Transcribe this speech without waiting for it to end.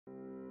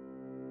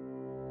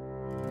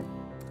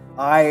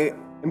I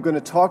am going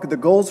to talk, the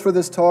goals for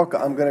this talk,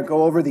 I'm going to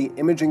go over the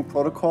imaging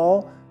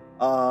protocol.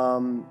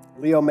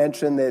 Leo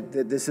mentioned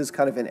that this is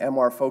kind of an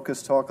MR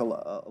focused talk. A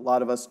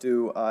lot of us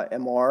do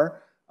MR.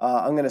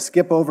 I'm going to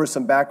skip over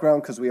some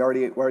background because we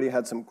already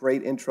had some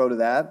great intro to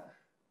that.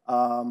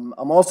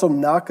 I'm also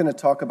not going to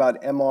talk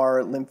about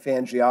MR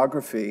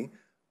lymphangiography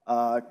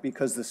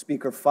because the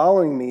speaker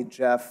following me,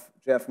 Jeff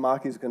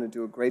Mackey, is going to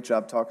do a great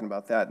job talking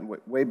about that, and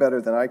way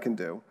better than I can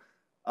do.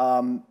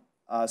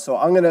 So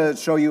I'm going to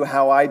show you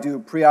how I do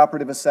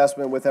preoperative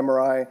assessment with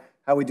MRI,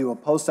 how we do a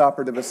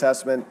postoperative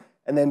assessment,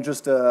 and then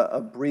just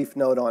a brief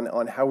note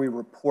on how we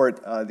report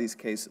these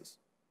cases.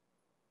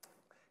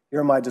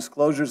 Here are my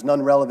disclosures,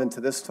 none relevant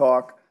to this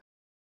talk.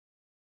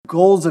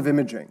 Goals of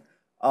imaging.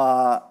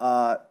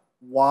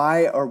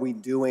 Why are we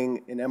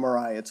doing an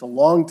MRI? It's a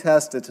long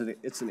test.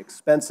 It's an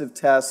expensive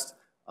test.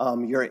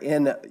 You're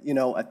in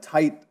a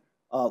tight,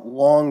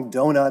 long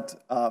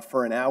donut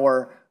for an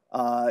hour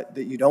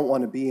that you don't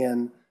want to be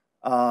in.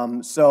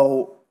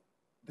 So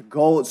the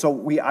goal.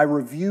 I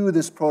review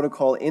this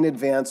protocol in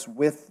advance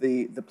with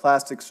the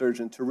plastic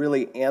surgeon to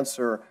really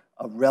answer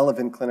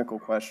relevant clinical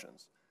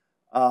questions.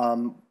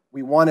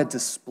 We want to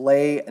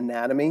display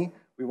anatomy.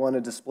 We want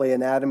to display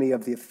anatomy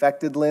of the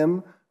affected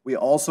limb. We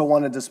also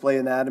want to display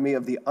anatomy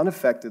of the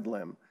unaffected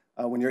limb.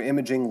 When you're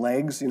imaging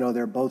legs,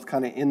 they're both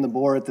kind of in the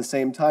bore at the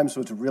same time, so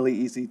it's really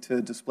easy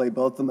to display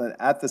both of them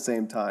at the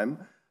same time.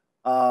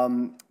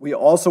 We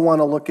also want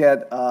to look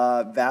at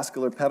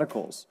vascular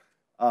pedicles,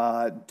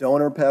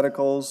 donor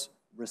pedicles,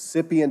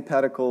 recipient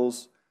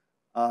pedicles.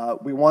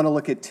 We want to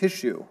look at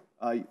tissue.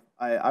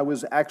 I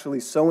was actually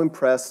so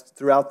impressed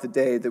throughout the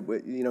day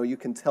that you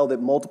can tell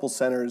that multiple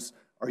centers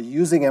are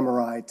using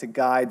MRI to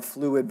guide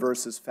fluid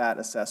versus fat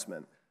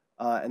assessment.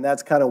 And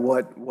that's kind of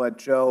what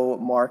Joe,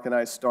 Mark, and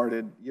I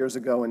started years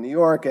ago in New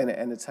York, and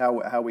it's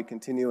how we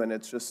continue, and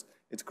it's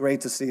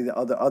great to see the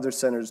other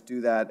centers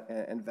do that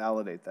and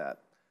validate that.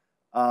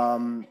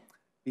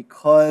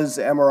 Because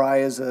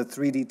MRI is a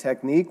 3D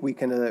technique, we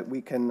can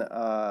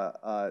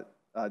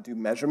do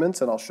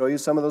measurements, and I'll show you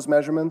some of those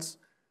measurements.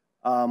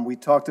 We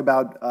talked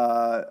about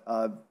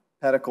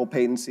pedicle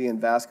patency and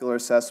vascular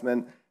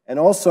assessment, and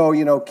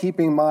also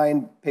keeping in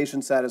mind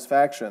patient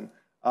satisfaction.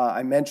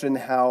 I mentioned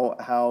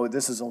how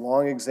this is a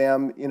long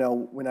exam.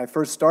 When I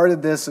first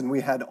started this and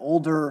we had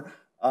older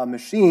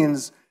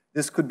machines,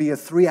 this could be a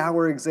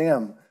 3-hour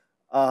exam.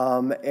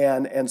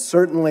 And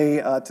certainly,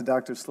 to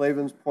Dr.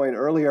 Slavin's point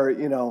earlier,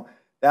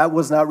 that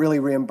was not really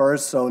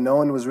reimbursed, so no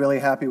one was really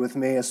happy with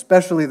me,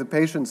 especially the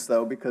patients,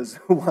 though, because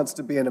who wants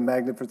to be in a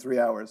magnet for 3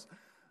 hours?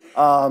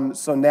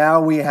 So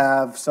now we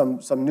have some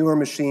newer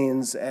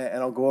machines, and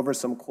I'll go over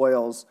some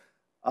coils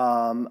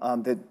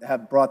that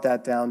have brought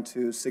that down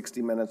to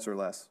 60 minutes or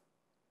less.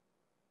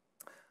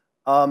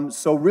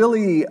 So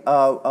really,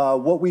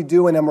 what we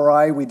do in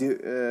MRI, we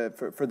do,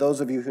 for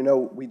those of you who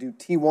know, we do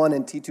T1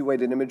 and T2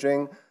 weighted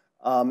imaging,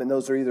 and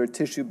those are either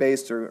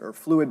tissue-based or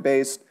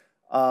fluid-based.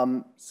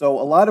 So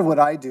a lot of what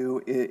I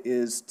do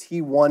is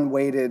T1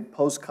 weighted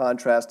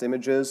post-contrast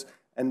images,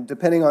 and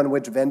depending on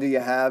which vendor you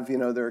have,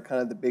 there are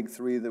kind of the big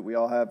three that we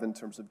all have in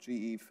terms of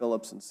GE,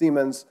 Philips, and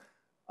Siemens.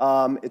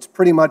 It's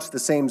pretty much the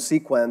same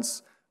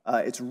sequence.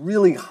 It's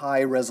really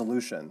high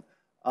resolution.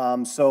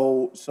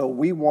 So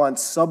we want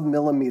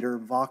sub-millimeter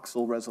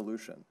voxel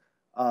resolution,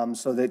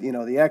 so that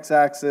the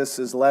x-axis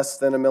is less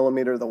than a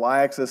millimeter, the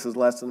y-axis is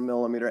less than a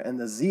millimeter, and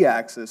the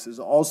z-axis is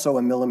also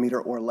a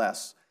millimeter or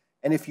less.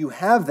 And if you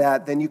have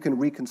that, then you can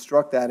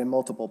reconstruct that in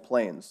multiple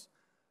planes.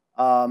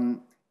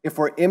 If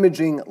we're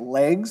imaging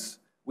legs,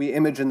 we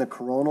image in the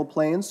coronal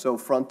plane, so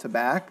front to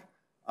back.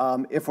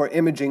 If we're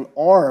imaging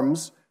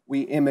arms,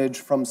 we image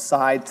from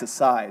side to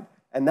side.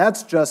 And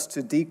that's just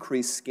to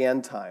decrease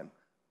scan time.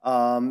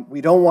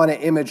 We don't want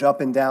to image up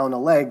and down a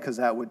leg because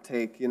that would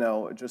take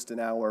just an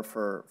hour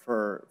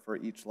for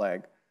each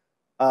leg.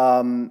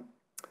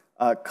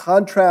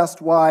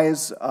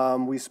 Contrast-wise,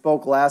 we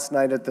spoke last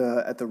night at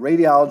the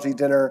radiology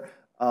dinner.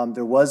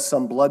 There was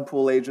some blood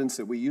pool agents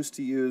that we used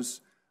to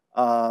use,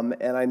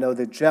 and I know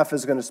that Jeff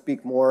is going to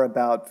speak more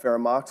about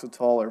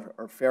faramoxetol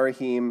or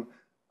Faraheme,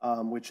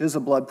 which is a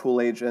blood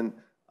pool agent.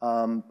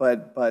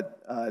 But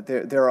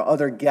there are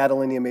other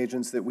gadolinium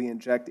agents that we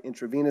inject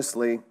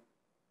intravenously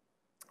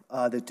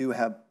that do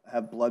have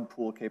blood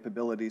pool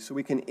capability, so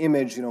we can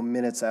image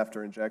minutes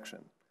after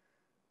injection.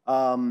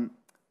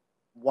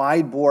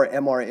 Wide bore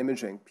MR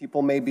imaging.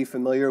 People may be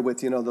familiar with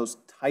those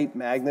tight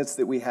magnets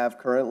that we have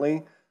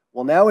currently.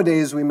 Well,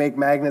 nowadays we make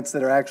magnets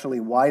that are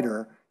actually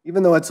wider.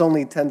 Even though it's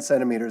only 10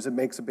 centimeters, it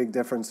makes a big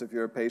difference if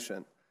you're a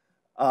patient.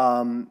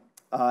 And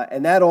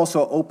that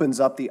also opens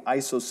up the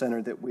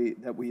isocenter that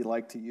we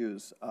like to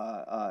use.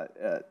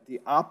 The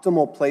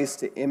optimal place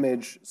to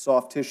image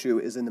soft tissue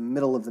is in the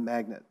middle of the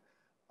magnet.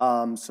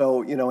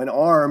 So an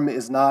arm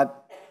is not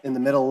in the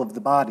middle of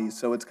the body,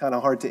 so it's kind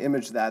of hard to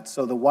image that.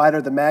 So the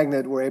wider the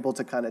magnet, we're able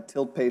to kind of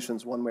tilt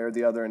patients one way or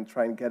the other and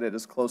try and get it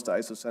as close to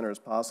isocenter as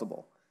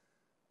possible.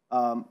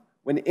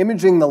 When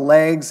imaging the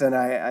legs, and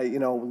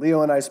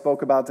Leo and I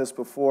spoke about this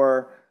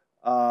before,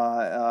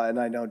 and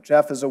I know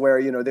Jeff is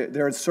aware,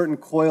 there are certain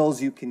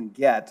coils you can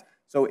get.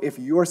 So if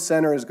your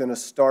center is going to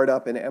start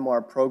up an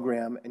MR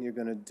program and you're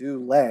going to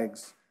do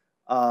legs,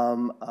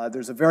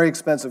 there's a very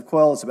expensive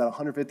coil. It's about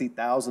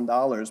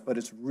 $150,000, but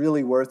it's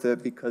really worth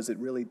it because it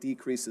really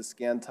decreases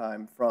scan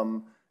time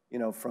from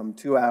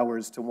 2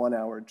 hours to 1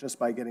 hour just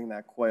by getting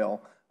that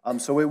coil.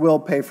 So it will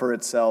pay for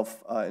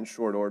itself in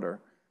short order.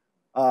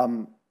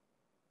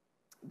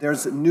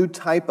 There's a new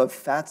type of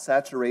fat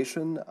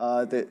saturation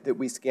that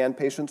we scan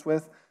patients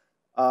with.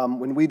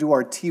 When we do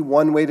our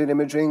T1 weighted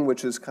imaging,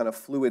 which is kind of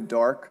fluid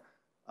dark,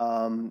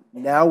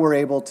 now we're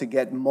able to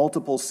get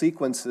multiple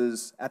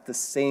sequences at the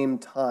same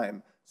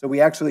time. So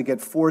we actually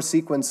get 4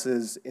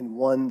 sequences in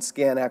one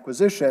scan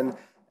acquisition,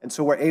 and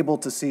so we're able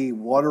to see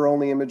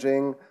water-only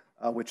imaging,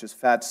 which is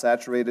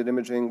fat-saturated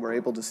imaging. We're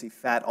able to see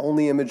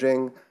fat-only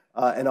imaging,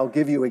 and I'll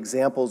give you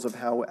examples of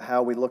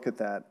how we look at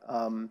that.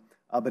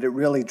 But it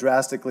really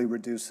drastically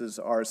reduces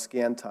our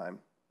scan time.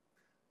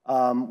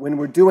 When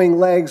we're doing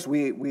legs,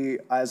 we,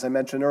 as I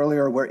mentioned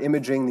earlier, we're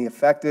imaging the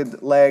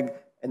affected leg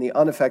and the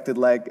unaffected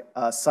leg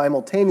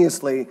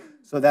simultaneously,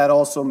 so that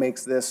also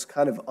makes this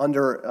kind of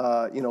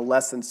under,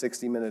 less than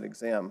 60-minute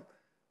exam.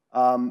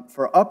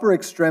 For upper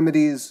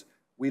extremities,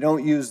 we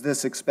don't use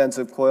this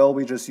expensive coil.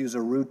 We just use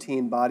a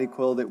routine body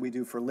coil that we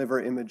do for liver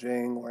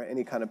imaging or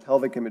any kind of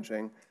pelvic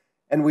imaging,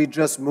 and we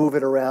just move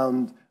it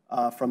around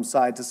from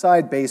side to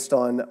side based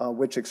on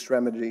which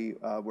extremity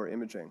we're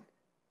imaging.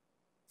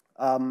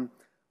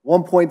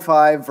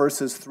 1.5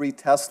 versus 3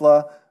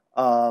 Tesla,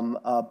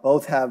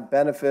 both have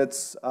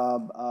benefits,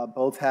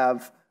 both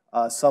have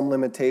some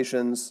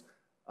limitations.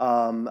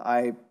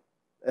 I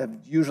have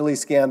usually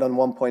scanned on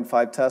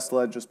 1.5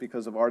 Tesla just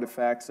because of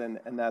artifacts, and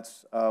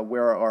that's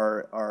where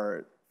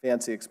our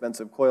fancy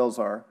expensive coils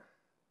are.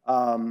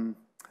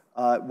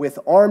 With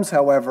arms,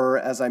 however,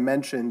 as I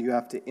mentioned, you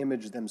have to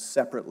image them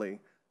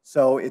separately.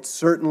 So it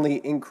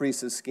certainly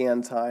increases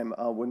scan time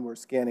when we're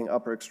scanning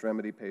upper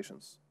extremity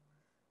patients.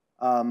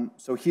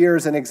 So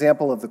here's an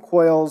example of the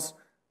coils.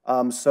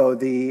 So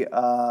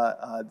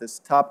this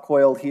top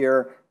coil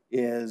here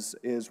is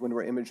when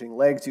we're imaging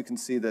legs. You can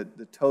see that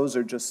the toes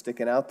are just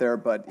sticking out there,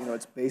 but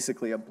it's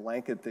basically a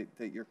blanket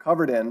that you're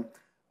covered in.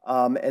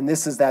 And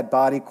this is that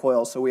body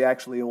coil, so we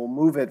actually will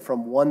move it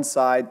from one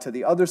side to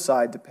the other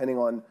side depending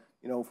on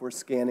if we're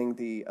scanning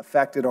the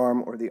affected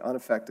arm or the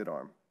unaffected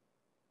arm.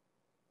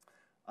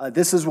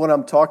 This is what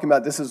I'm talking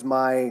about. This is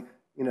my,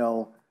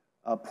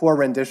 poor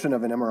rendition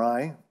of an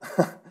MRI,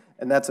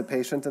 and that's a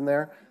patient in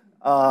there.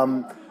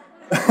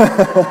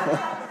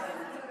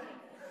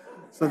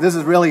 So this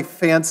is really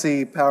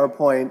fancy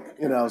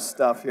PowerPoint,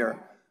 stuff here.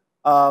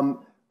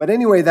 But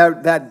anyway,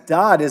 that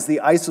dot is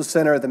the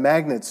isocenter of the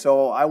magnet.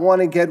 So I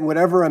want to get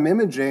whatever I'm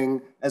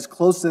imaging as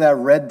close to that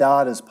red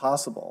dot as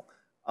possible.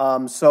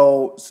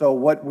 So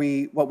what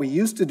we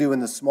used to do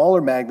in the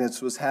smaller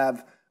magnets was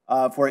have,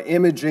 for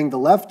imaging the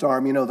left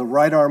arm, the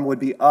right arm would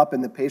be up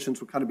and the patients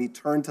would kind of be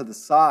turned to the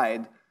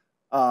side,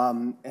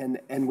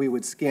 and we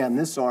would scan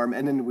this arm,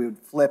 and then we would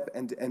flip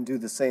and do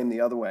the same the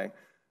other way.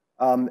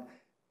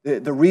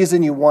 The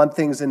reason you want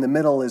things in the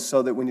middle is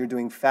so that when you're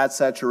doing fat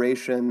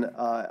saturation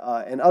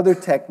and other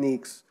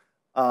techniques,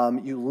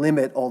 you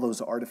limit all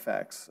those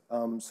artifacts.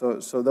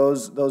 So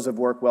those have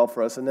worked well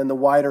for us. And then the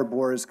wider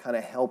bores kind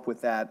of help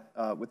with that,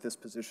 with this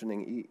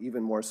positioning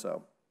even more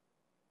so.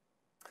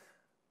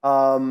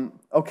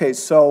 Okay,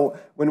 so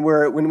when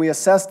we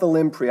assess the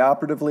limb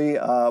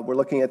preoperatively, we're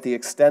looking at the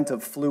extent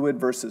of fluid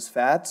versus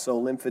fat, so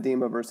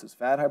lymphedema versus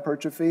fat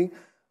hypertrophy.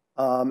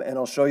 And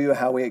I'll show you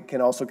how we can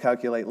also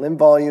calculate limb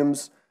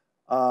volumes.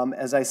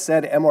 As I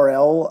said,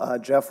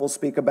 MRL, Jeff will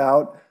speak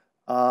about.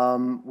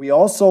 We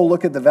also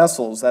look at the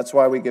vessels. That's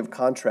why we give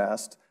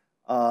contrast.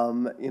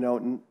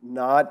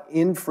 Not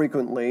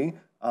infrequently,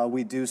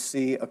 we do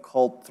see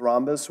occult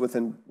thrombus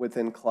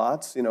within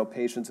clots.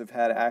 Patients have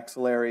had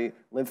axillary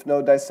lymph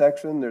node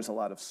dissection. There's a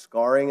lot of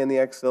scarring in the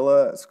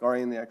axilla.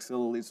 Scarring in the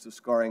axilla leads to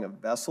scarring of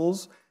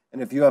vessels.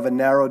 And if you have a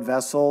narrowed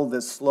vessel,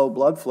 this slow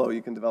blood flow,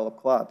 you can develop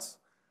clots.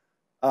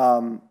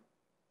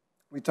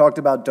 We talked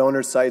about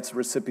donor sites,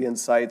 recipient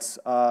sites,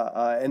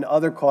 and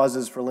other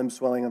causes for limb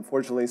swelling.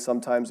 Unfortunately,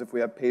 sometimes if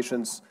we have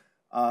patients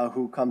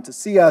who come to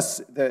see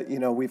us, that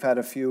we've had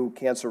a few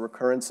cancer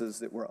recurrences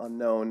that were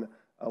unknown,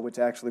 which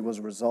actually was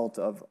a result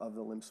of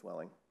the limb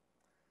swelling.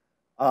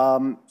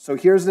 So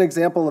here's an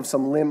example of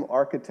some limb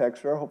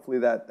architecture. Hopefully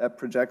that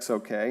projects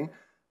okay.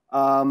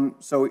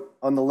 So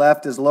on the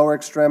left is lower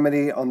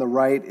extremity. On the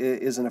right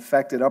is an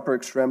affected upper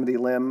extremity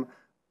limb.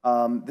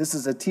 This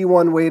is a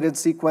T1 weighted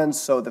sequence,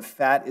 so the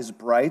fat is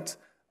bright.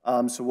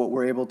 So what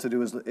we're able to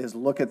do is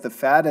look at the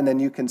fat, and then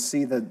you can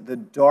see the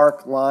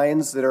dark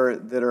lines that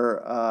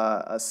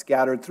are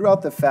scattered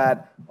throughout the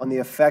fat on the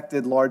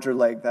affected larger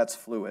leg. That's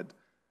fluid.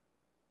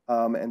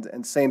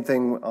 And same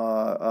thing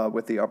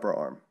with the upper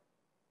arm.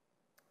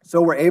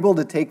 So we're able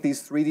to take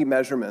these 3D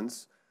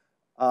measurements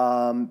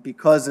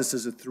because this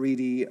is a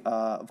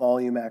 3D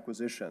volume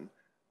acquisition.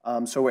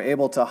 So we're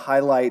able to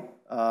highlight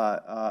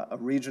a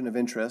region of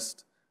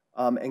interest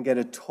and get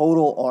a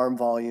total arm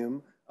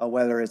volume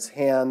whether it's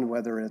hand,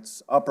 whether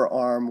it's upper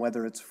arm,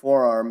 whether it's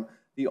forearm.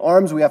 The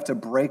arms we have to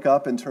break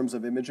up in terms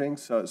of imaging,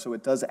 so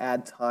it does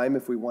add time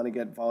if we want to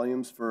get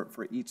volumes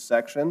for each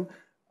section.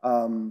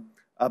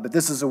 But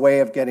this is a way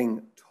of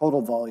getting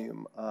total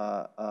volume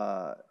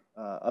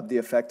of the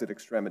affected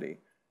extremity.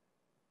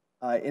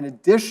 In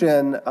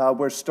addition,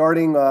 we're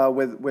starting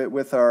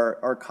with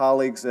our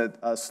colleagues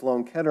at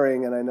Sloan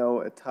Kettering, and I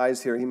know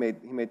Ty's here. He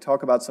may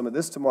talk about some of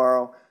this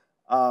tomorrow.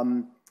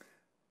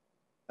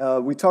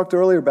 We talked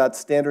earlier about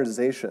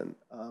standardization.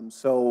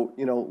 So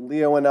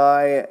Leo and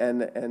I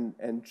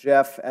and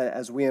Jeff,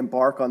 as we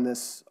embark on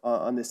this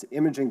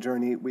imaging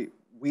journey,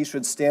 we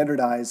should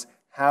standardize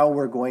how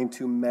we're going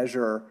to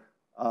measure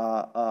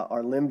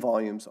our limb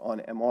volumes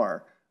on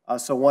MR.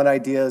 So one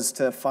idea is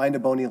to find a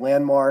bony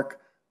landmark,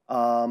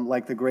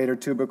 like the greater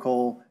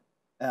tubercle,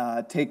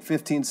 take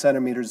 15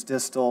 centimeters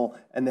distal,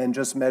 and then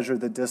just measure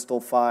the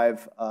distal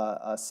 5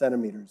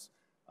 centimeters.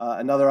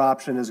 Another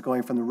option is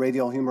going from the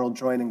radial humeral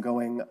joint and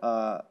going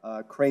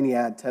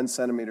craniad 10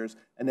 centimeters,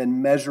 and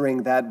then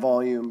measuring that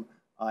volume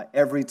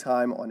every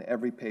time on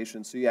every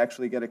patient. So you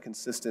actually get a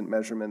consistent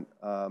measurement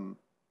from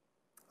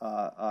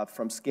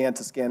scan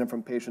to scan and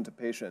from patient to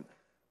patient.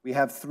 We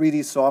have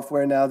 3D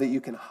software now that you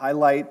can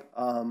highlight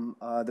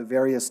the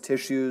various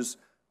tissues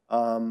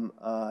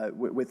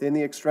within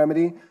the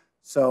extremity.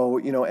 So,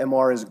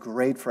 MR is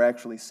great for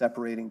actually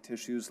separating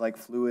tissues like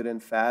fluid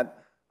and fat.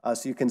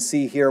 So you can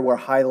see here we're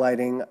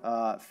highlighting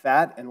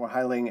fat, and we're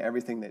highlighting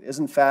everything that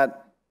isn't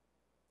fat.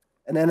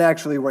 And then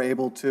actually we're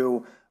able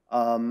to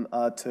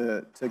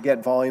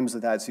get volumes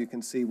of that. So you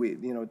can see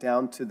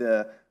down to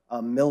the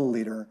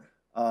milliliter,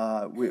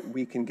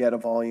 we can get a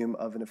volume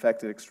of an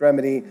affected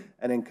extremity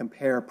and then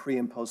compare pre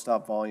and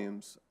post-op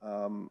volumes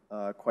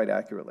quite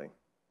accurately.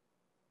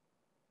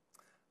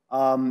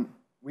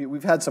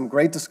 We've had some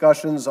great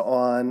discussions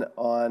on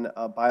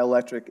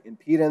bioelectric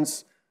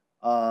impedance.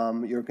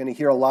 You're going to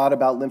hear a lot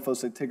about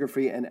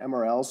lymphoscintigraphy and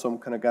MRL, so I'm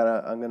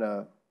going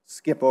to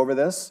skip over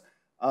this.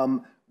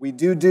 We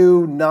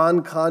do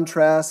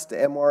non-contrast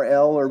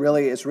MRL, or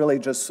it's really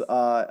just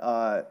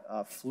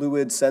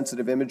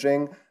fluid-sensitive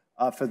imaging.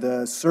 For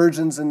the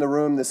surgeons in the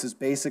room, this is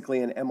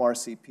basically an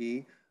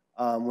MRCP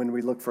when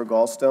we look for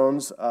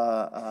gallstones,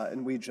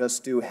 and we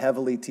just do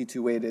heavily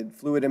T2-weighted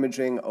fluid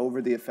imaging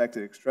over the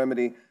affected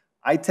extremity.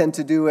 I tend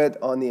to do it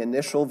on the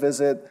initial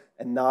visit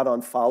and not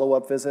on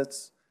follow-up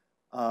visits,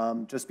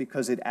 just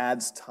because it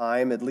adds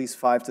time, at least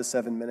 5 to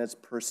 7 minutes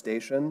per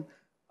station.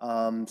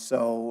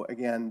 So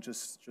again,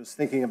 just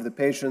thinking of the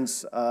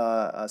patient's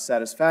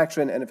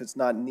satisfaction, and if it's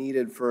not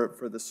needed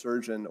for the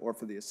surgeon or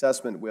for the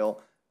assessment, we'll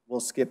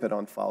skip it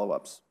on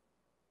follow-ups.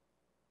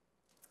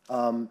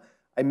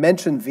 I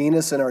mentioned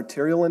venous and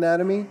arterial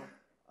anatomy.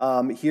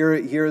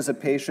 Here is a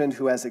patient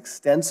who has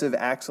extensive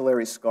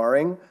axillary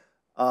scarring,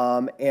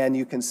 and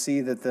you can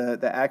see that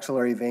the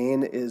axillary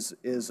vein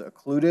is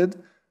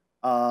occluded.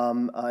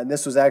 And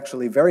this was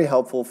actually very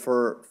helpful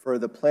for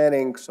the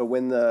planning. So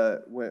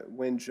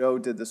when Joe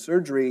did the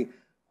surgery,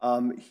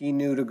 he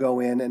knew to go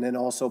in and then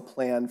also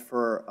plan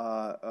for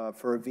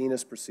a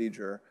venous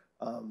procedure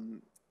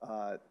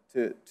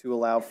to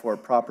allow for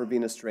proper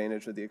venous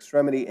drainage of the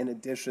extremity, in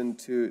addition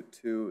to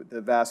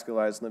the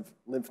vascularized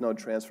lymph node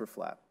transfer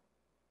flap.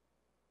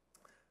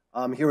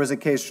 Here was a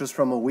case just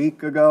from a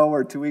week ago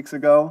or 2 weeks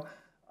ago,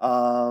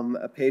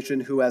 a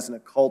patient who has an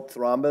occult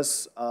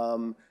thrombus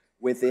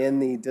within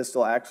the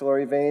distal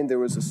axillary vein. There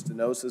was a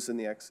stenosis in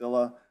the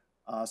axilla,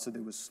 so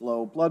there was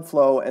slow blood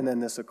flow, and then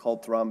this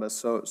occult thrombus.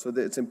 So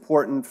it's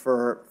important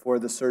for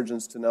the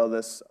surgeons to know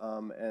this,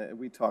 and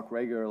we talk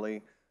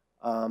regularly,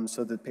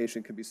 so the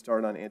patient could be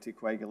started on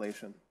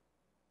anticoagulation.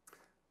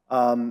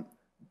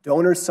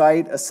 Donor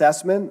site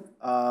assessment.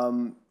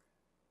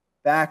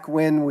 Back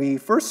when we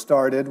first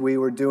started, we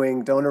were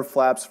doing donor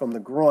flaps from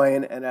the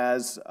groin, and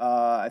as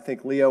I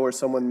think Leo or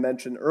someone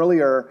mentioned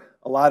earlier,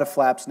 a lot of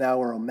flaps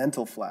now are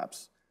omental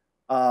flaps.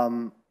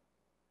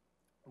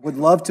 Would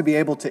love to be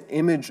able to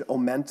image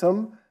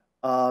omentum,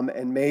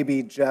 and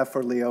maybe Jeff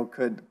or Leo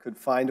could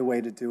find a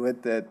way to do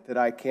it that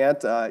I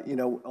can't.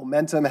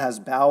 Omentum has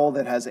bowel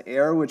that has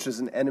air, which is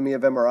an enemy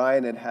of MRI,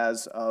 and it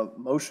has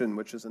motion,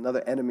 which is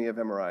another enemy of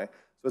MRI.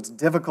 So it's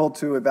difficult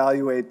to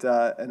evaluate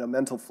an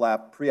omental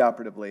flap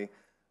preoperatively.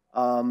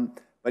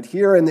 But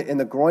here in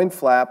the groin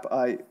flap,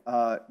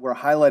 we're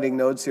highlighting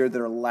nodes here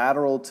that are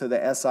lateral to the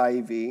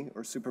SIEV,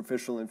 or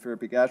superficial inferior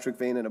epigastric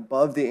vein, and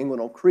above the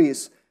inguinal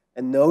crease.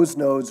 And those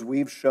nodes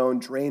we've shown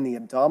drain the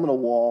abdominal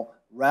wall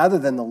rather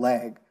than the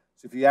leg.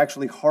 So if you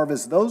actually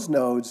harvest those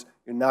nodes,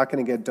 you're not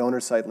going to get donor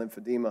site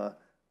lymphedema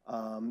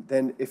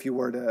than if you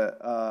were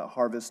to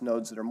harvest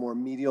nodes that are more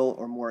medial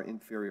or more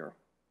inferior.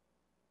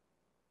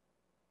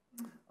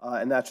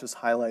 And that's just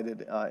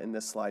highlighted in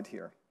this slide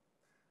here.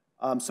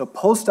 So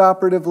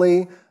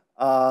postoperatively,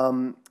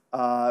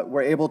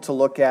 we're able to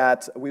look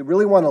at, we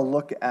really want to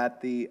look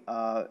at the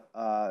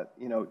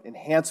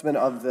enhancement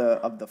of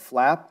the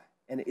flap,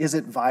 and is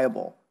it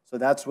viable? So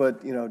that's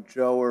what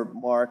Joe or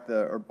Mark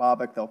or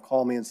Bobak, they'll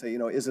call me and say,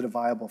 is it a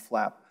viable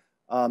flap?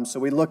 So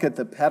we look at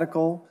the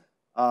pedicle,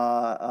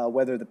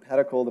 whether the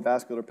pedicle, the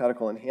vascular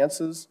pedicle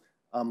enhances,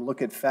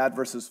 look at fat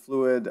versus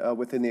fluid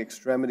within the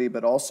extremity,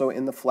 but also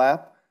in the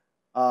flap.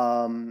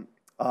 And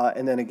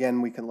then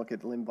again, we can look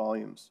at limb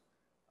volumes.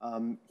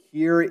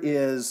 Here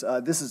is,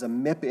 this is a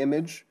MIP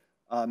image,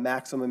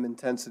 maximum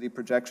intensity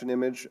projection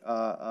image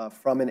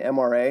from an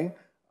MRA.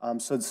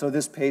 So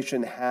this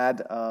patient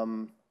had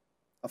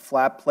a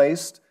flap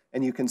placed,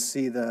 and you can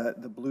see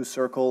the blue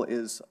circle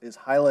is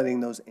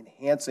highlighting those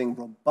enhancing,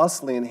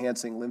 robustly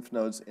enhancing lymph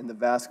nodes in the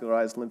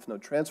vascularized lymph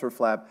node transfer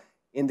flap,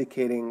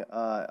 indicating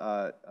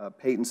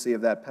patency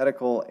of that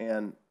pedicle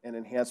and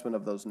enhancement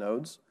of those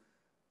nodes.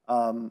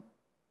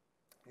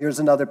 Here's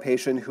another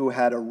patient who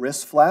had a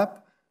wrist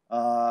flap,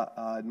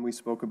 and we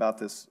spoke about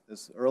this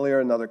earlier,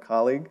 another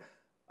colleague.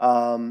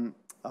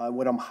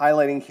 What I'm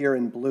highlighting here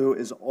in blue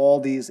is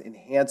all these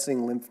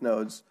enhancing lymph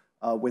nodes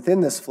within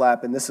this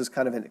flap, and this is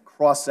kind of a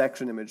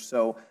cross-section image.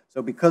 So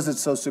because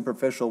it's so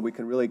superficial, we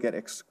can really get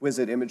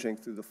exquisite imaging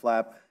through the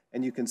flap,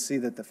 and you can see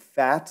that the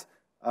fat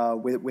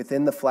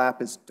within the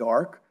flap is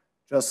dark,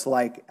 just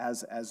like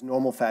as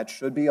normal fat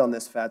should be on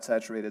this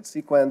fat-saturated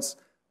sequence.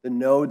 The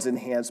nodes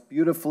enhance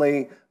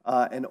beautifully,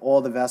 and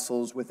all the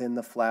vessels within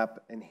the flap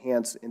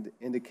enhance,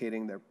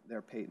 indicating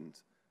they're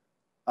patent.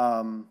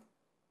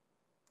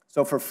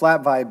 So for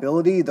flap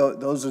viability,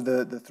 those are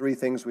the three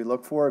things we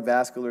look for: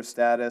 vascular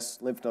status,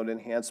 lymph node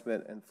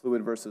enhancement, and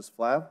fluid versus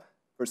flap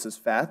versus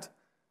fat.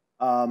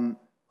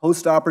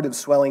 Postoperative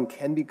swelling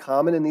can be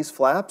common in these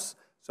flaps,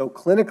 so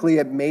clinically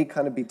it may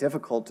kind of be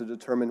difficult to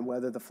determine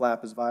whether the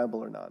flap is viable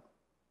or not.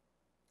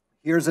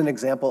 Here's an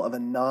example of a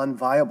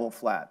non-viable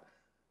flap.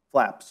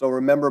 So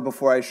remember,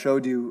 before I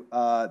showed you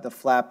the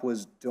flap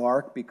was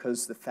dark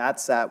because the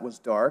fat sat was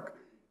dark.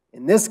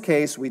 In this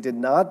case, we did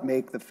not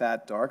make the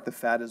fat dark. The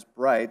fat is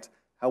bright.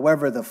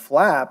 However, the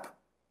flap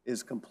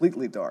is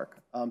completely dark.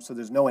 So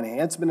there's no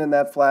enhancement in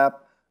that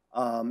flap.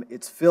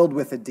 It's filled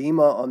with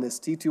edema on this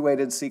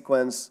T2-weighted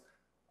sequence.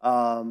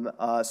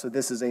 So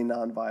this is a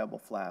non-viable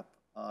flap,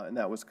 and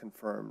that was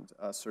confirmed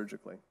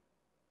surgically.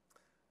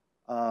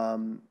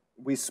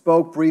 We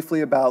spoke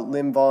briefly about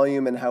limb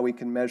volume and how we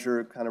can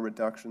measure kind of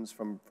reductions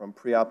from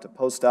pre-op to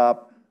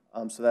post-op.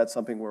 So that's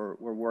something we're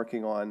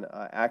working on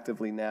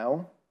actively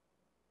now.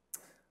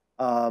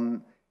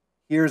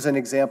 Here's an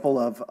example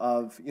of,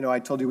 I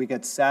told you we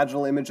get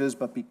sagittal images,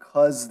 but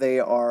because they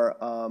are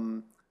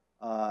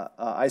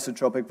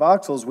isotropic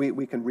voxels,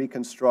 we can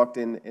reconstruct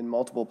in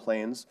multiple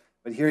planes.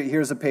 But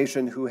here's a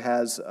patient who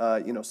has,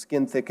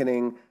 skin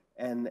thickening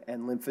and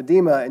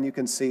lymphedema, and you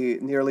can see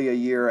nearly a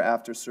year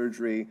after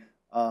surgery,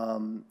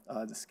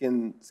 the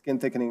skin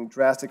thickening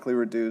drastically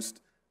reduced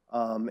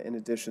in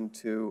addition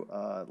to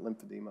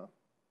lymphedema.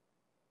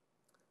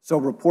 So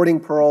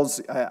reporting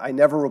pearls, I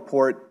never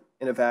report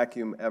in a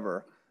vacuum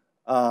ever.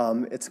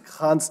 It's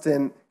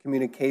constant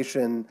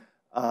communication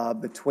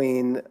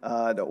between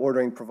the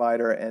ordering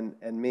provider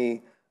and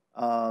me.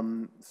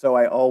 So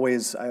I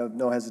have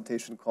no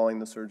hesitation calling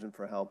the surgeon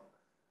for help.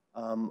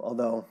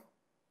 Although,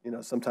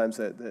 sometimes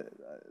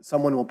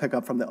someone will pick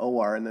up from the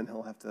OR and then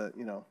he'll have to,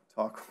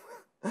 talk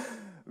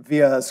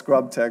via a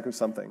scrub tech or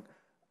something.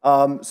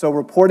 So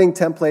reporting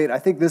template, I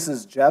think this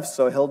is Jeff's,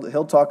 so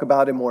he'll talk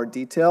about in more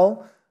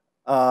detail.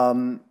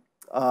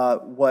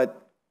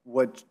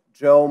 What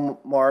Joe,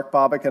 Mark,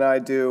 Bobak, and I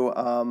do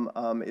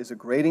is a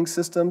grading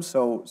system.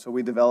 So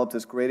we developed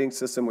this grading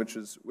system, which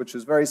is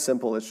very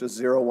simple. It's just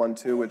 0, 1,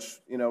 2, which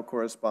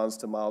corresponds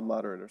to mild,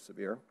 moderate, or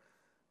severe.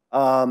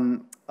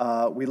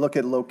 We look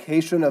at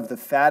location of the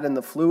fat in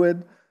the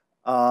fluid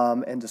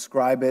and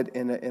describe it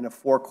in a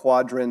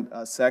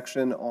 4-quadrant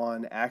section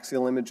on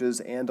axial images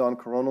and on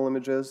coronal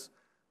images.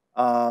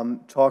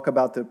 Talk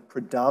about the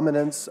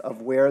predominance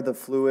of where the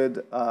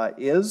fluid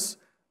is,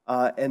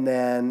 and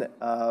then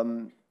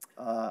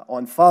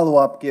on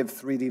follow-up, give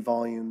 3D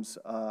volumes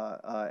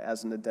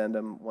as an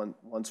addendum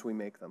once we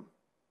make them.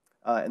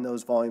 And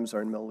those volumes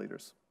are in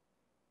milliliters.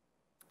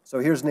 So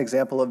here's an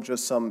example of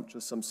just some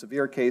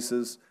severe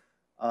cases.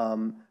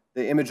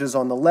 The images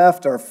on the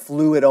left are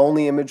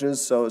fluid-only images,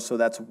 so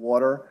that's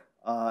water,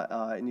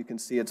 and you can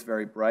see it's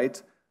very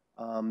bright.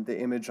 The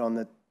image on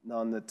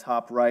the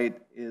top right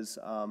is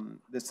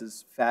this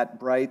is fat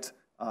bright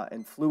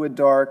and fluid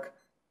dark,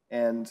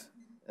 and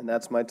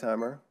that's my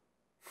timer.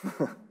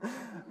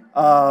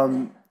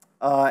 And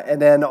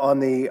then on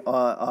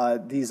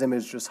these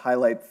images just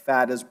highlight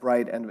fat is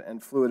bright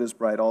and fluid is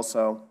bright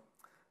also.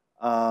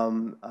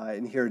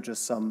 And here are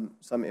just some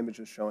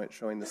images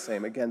showing the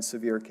same. Again,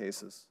 severe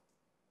cases.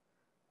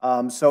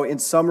 So in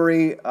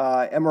summary,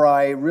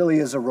 MRI really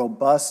is a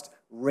robust,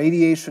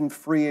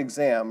 radiation-free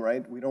exam,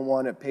 right? We don't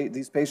want to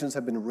these patients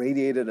have been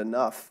radiated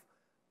enough.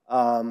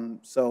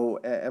 So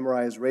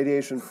MRI is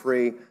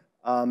radiation-free,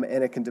 and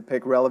it can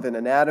depict relevant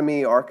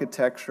anatomy,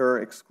 architecture,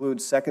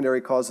 exclude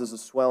secondary causes of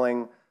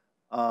swelling,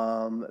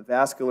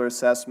 vascular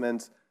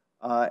assessment,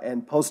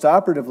 and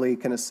postoperatively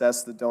can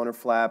assess the donor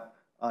flap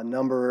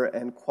number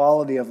and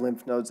quality of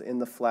lymph nodes in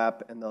the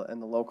flap and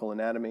the local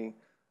anatomy.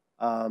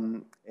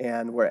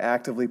 And we're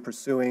actively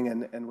pursuing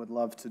and would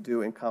love to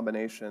do in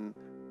combination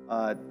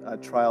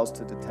trials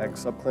to detect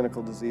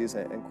subclinical disease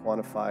and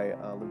quantify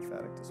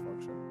lymphatic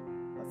dysfunction.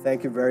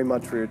 Thank you very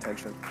much for your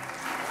attention.